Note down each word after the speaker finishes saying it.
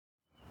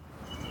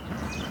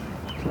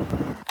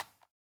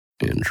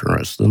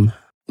Interesting.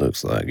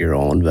 Looks like you're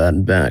all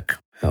invited back.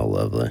 How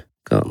lovely.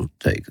 Come,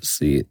 take a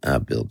seat. I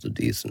built a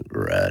decent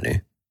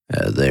variety.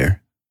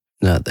 There.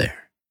 Not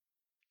there.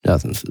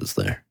 Nothing says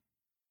there.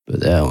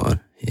 But that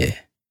one, yeah.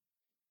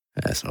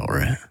 That's all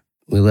right.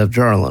 We left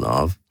Jarlin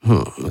off.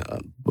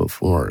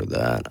 Before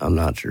that, I'm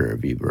not sure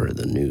if you've heard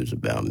the news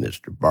about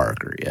Mr.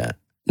 Barker yet.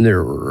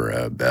 There were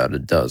about a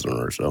dozen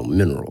or so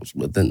minerals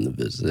within the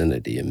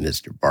vicinity of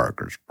Mr.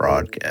 Barker's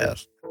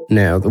broadcast.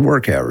 Now, the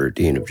workout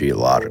routine of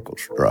geological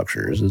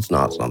structures is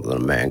not something a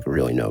man can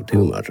really know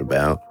too much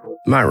about.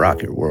 Might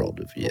rock your world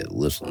if you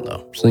listen,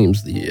 though.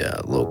 Seems the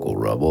local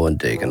rubble had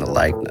taken a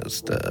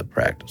likeness to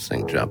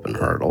practicing jumping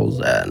hurdles,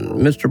 and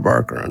Mr.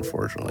 Barker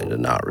unfortunately did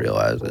not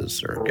realize his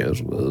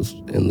circus was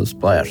in the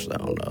splash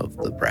zone of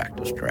the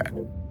practice track.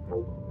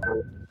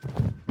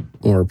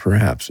 Or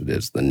perhaps it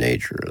is the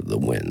nature of the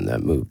wind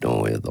that moved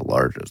only the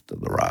largest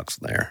of the rocks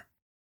there.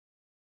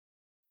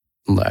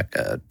 Like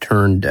a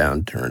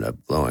turned-down turnip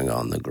blowing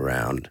on the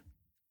ground,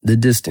 the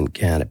distant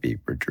canopy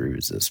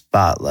protrudes a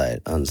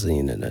spotlight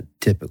unseen in a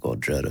typical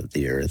jut of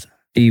the earth.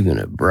 Even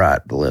a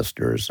bright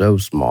blister so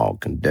small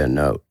can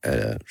denote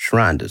a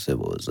shrine to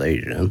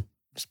civilization,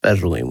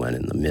 especially when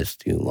in the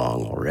mist too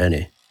long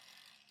already.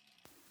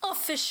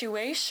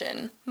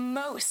 Officiation,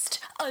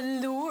 most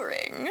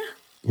alluring.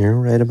 You're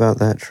right about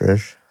that,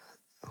 Trish.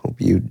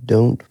 Hope you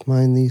don't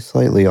mind the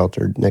slightly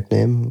altered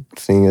nickname,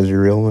 seeing as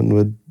your real one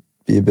would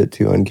be a bit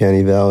too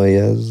uncanny valley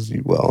as,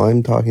 well,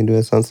 I'm talking to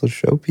a senseless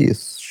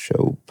showpiece.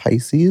 Show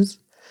Pisces?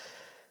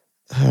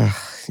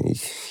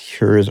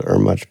 Yours are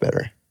much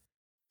better.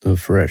 A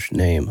fresh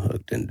name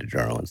hooked into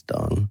Jarlin's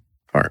tongue.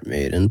 Part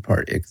maiden,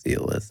 part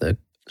ichthyolithic.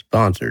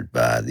 Sponsored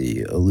by the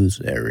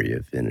illusory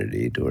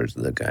affinity towards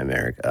the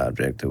chimeric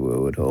object of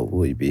what would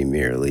hopefully be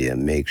merely a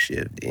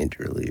makeshift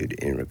interlude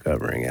in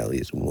recovering at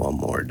least one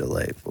more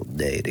delightful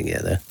day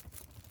together.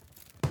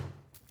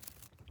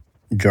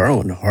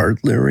 Jarlin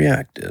hardly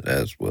reacted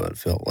as what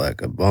felt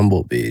like a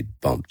bumblebee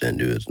bumped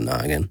into his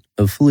noggin.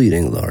 A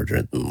fleeting,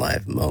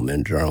 larger-than-life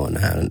moment Jarlin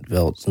hadn't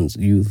felt since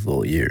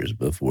youthful years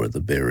before the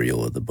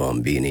burial of the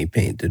Bombini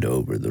painted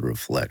over the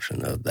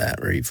reflection of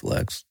that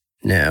reflex.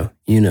 Now,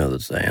 you know the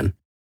saying.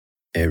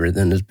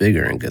 Everything is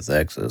bigger in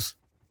cathexis.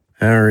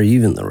 However,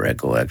 even the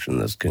recollection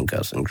this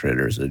concussing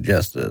critter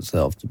suggested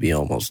itself to be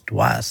almost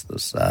twice the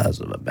size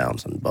of a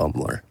bouncing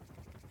bumbler.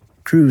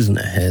 Cruising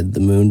ahead, the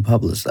moon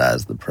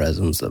publicized the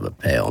presence of a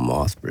pale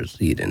moth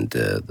proceeding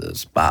to the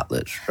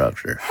spotlit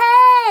structure.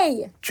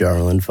 Hey!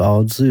 Jarlin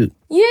followed suit.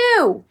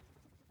 You!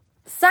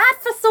 Sight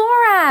for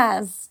sore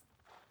eyes.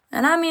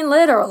 And I mean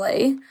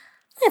literally.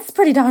 It's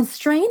pretty darn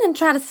straining to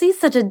try to see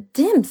such a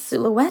dim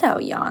silhouette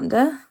out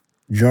yonder.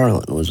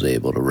 Jarlin was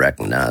able to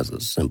recognize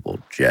a simple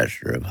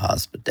gesture of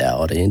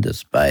hospitality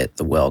despite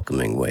the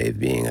welcoming wave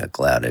being a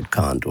clouded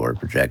contour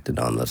projected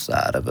on the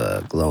side of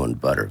a glowing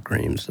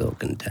buttercream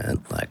silken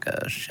tent like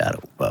a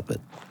shadow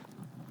puppet.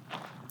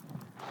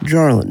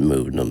 Jarlin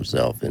moved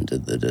himself into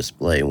the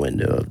display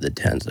window of the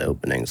tent's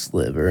opening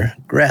sliver,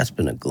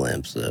 grasping a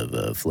glimpse of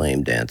a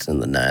flame dance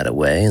in the night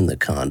away in the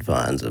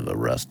confines of a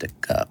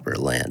rustic copper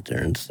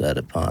lantern set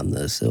upon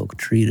the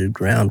silk-treated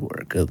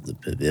groundwork of the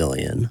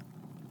pavilion.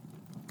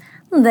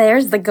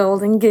 There's the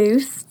golden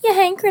goose. You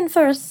hankering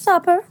for a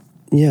supper?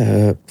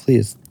 Yeah,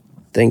 please.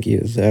 Thank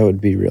you. That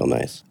would be real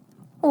nice.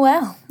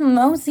 Well,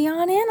 mosey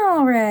on in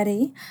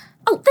already.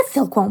 Oh, the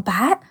silk won't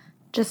bite.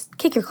 Just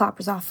kick your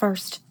cloppers off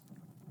first.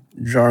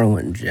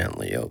 Jarlin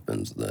gently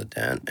opens the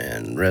tent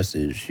and rests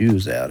his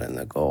shoes out in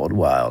the cold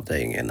while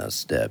taking a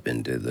step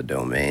into the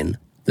domain.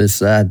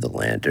 Beside the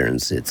lantern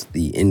sits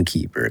the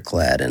innkeeper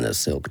clad in a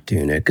silk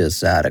tunic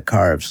aside a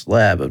carved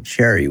slab of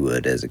cherry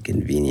wood as a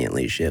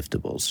conveniently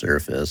shiftable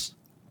surface.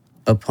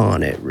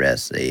 Upon it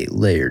rests a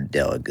layered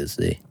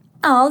delicacy.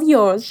 All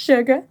yours,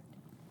 sugar.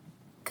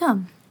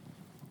 Come,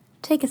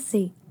 take a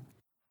seat.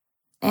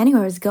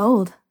 Anywhere's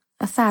gold,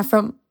 aside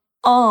from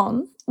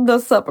on the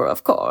supper,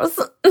 of course.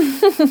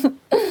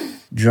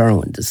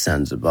 Jarlin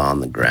descends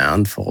upon the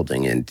ground,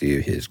 folding into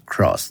his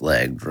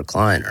cross-legged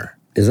recliner.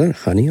 Is that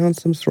honey on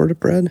some sort of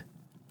bread?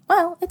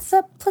 Well, it's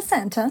a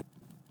placenta.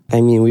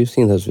 I mean, we've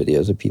seen those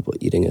videos of people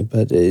eating it,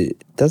 but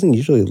it doesn't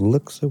usually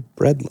look so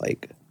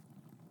bread-like.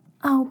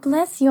 Oh,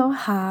 bless your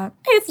heart.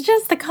 It's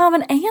just the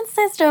common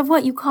ancestor of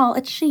what you call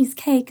a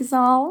cheesecake is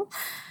all.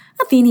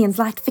 Athenians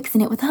liked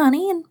fixing it with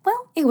honey, and,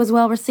 well, it was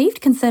well received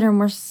considering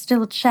we're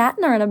still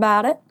chattering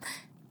about it.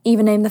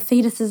 Even named the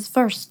fetus's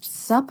first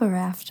supper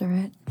after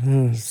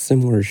it.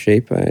 Similar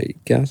shape, I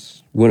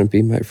guess. Wouldn't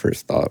be my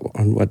first thought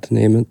on what to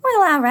name it.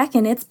 Well, I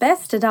reckon it's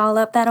best to doll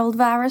up that old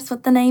virus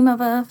with the name of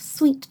a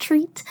sweet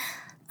treat.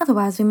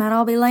 Otherwise, we might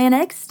all be laying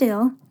eggs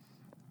still.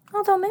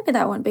 Although maybe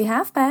that wouldn't be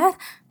half bad.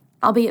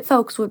 Albeit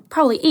folks would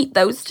probably eat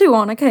those too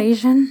on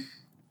occasion.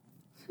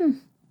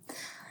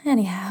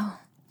 Anyhow,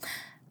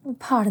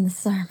 pardon the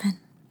sermon.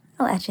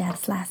 I'll let you have a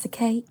slice of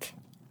cake.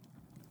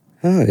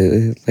 Oh,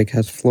 it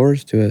has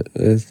floors to it.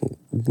 It's a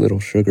little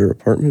sugar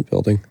apartment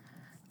building.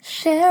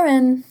 Share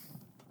and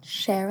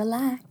share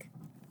alike.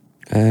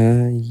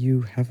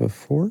 You have a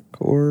fork,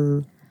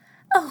 or?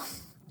 Oh,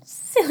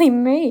 Silly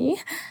me.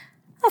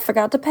 I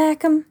forgot to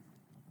pack 'em.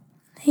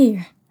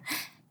 Here.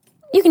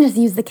 You can just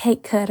use the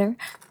cake cutter.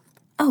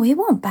 Oh, it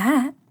won't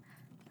bite.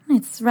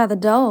 It's rather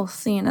dull,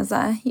 seeing as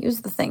I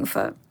use the thing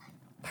for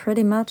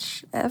pretty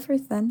much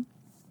everything.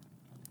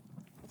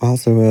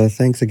 Also,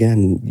 thanks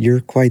again. You're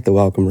quite the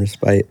welcome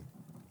respite.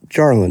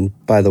 Jarlin,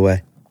 by the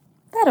way.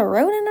 That a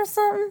rodent or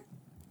something?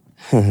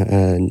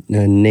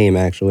 A name,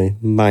 actually.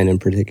 Mine in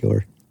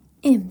particular.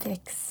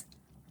 Invix.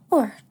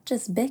 Or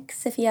just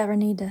Bix if you ever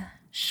need to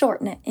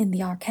shorten it in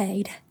the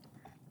arcade.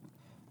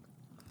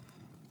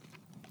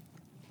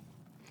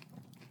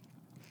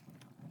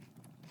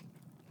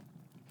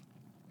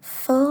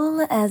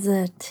 Full as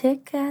a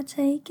tick, I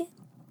take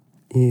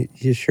it?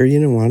 You sure you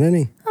didn't want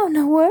any? Oh,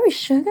 no worries,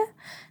 sugar.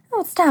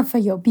 Oh, it's time for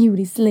your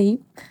beauty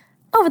sleep.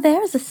 Over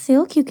there is a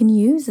silk you can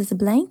use as a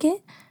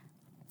blanket.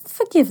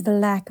 Forgive the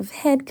lack of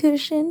head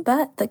cushion,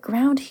 but the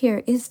ground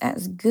here is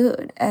as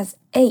good as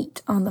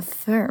 8 on the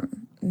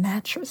firm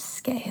mattress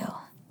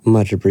scale.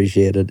 Much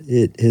appreciated.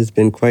 It has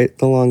been quite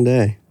the long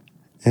day.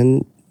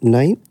 And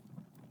night?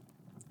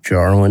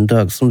 Jarwin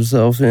tucks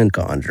himself in,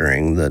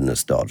 conjuring the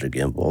nostalgic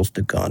impulse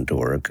to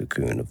contour a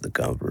cocoon of the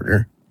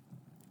comforter.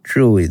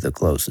 Truly the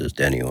closest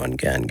anyone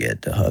can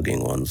get to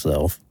hugging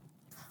oneself.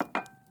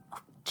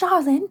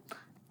 Jarlin.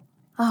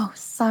 Oh,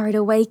 sorry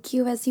to wake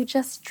you as you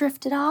just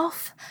drifted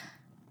off.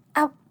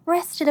 I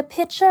rested a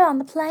pitcher on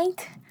the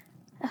plank.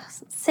 Oh,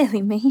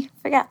 silly me.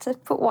 Forgot to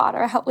put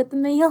water out with the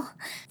meal.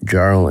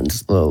 Jarwin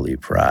slowly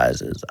pries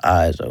his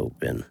eyes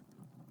open,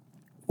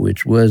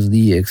 which was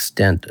the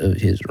extent of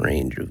his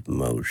range of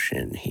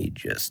motion he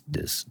just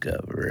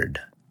discovered.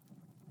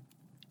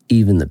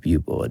 Even the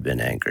pupil had been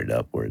anchored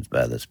upwards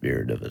by the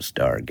spirit of a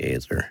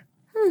stargazer.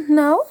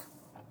 No?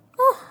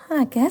 Oh,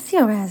 I guess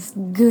you're as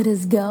good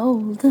as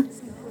gold.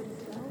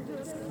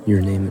 Your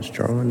name is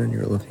Jarwin and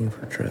you're looking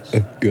for Triss.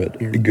 Good.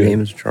 Your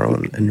name is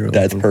Jarwin and you're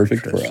That's looking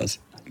perfect for for Triss. us.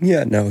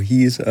 Yeah, no,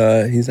 he's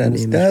at his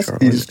desk.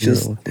 Jarwin He's and you're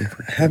just looking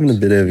for having a Triss.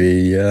 bit of a,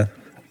 Your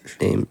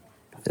name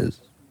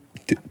is...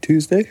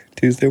 Tuesday?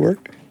 Tuesday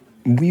work?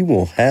 We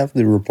will have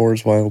the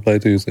reports filed by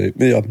Tuesday.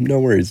 Yeah, no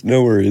worries.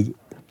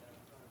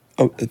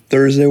 Oh,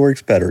 Thursday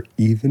works better.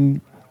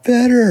 Even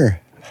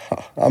better.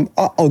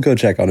 I'll go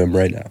check on him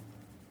right now.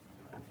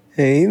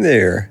 Hey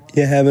there.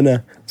 You having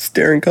a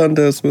staring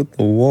contest with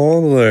the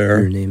wall there?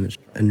 Your name is...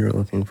 and you're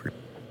looking for...